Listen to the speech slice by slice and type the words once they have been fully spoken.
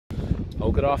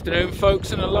Oh, good afternoon,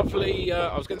 folks, and a lovely,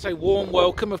 I was going to say warm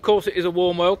welcome. Of course, it is a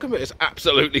warm welcome, but it's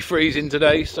absolutely freezing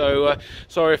today, so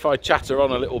sorry if I chatter on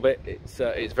a little bit.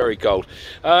 It's very cold.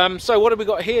 So what have we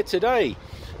got here today?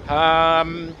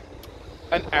 An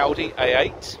Audi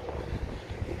A8.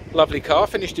 Lovely car,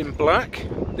 finished in black.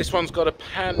 This one's got a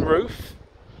pan roof.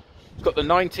 It's got the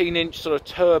 19-inch sort of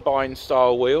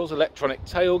turbine-style wheels, electronic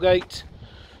tailgate.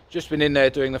 Just been in there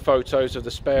doing the photos of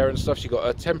the spare and stuff. So you've got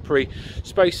a temporary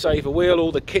space saver wheel,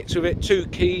 all the kits with it, 2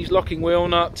 keys, locking wheel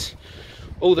nuts,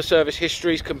 all the service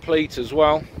history is complete as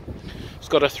well. It's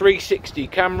got a 360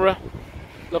 camera,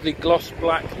 lovely gloss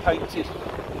black painted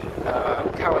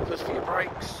calipers for your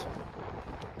brakes,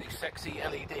 these sexy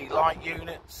LED light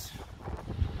units.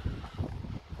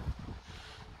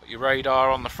 Got your radar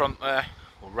on the front there,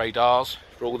 or radars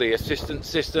for all the assistance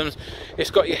systems.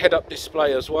 It's got your head-up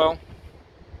display as well.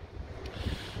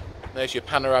 There's your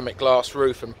panoramic glass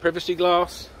roof and privacy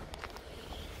glass.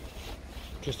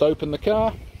 Just open the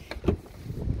car.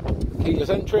 Keyless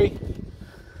entry.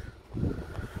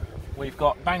 We've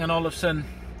got Bang & Olufsen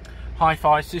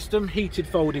hi-fi system, heated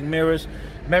folding mirrors,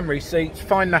 memory seats,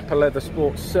 fine Napa leather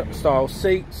sports style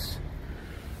seats,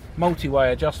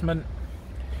 multi-way adjustment.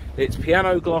 It's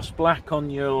piano gloss black on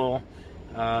your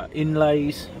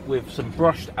inlays with some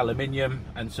brushed aluminium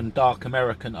and some dark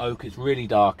American oak. It's really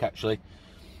dark actually.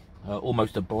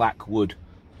 Almost a black wood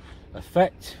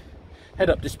effect.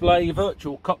 Head-up display,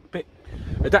 virtual cockpit,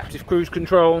 adaptive cruise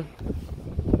control.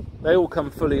 They all come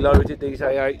fully loaded, these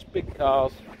A8s, big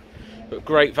cars, but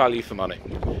great value for money.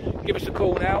 Give us a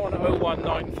call now on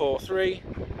 01943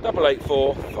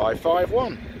 884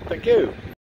 551. Thank you.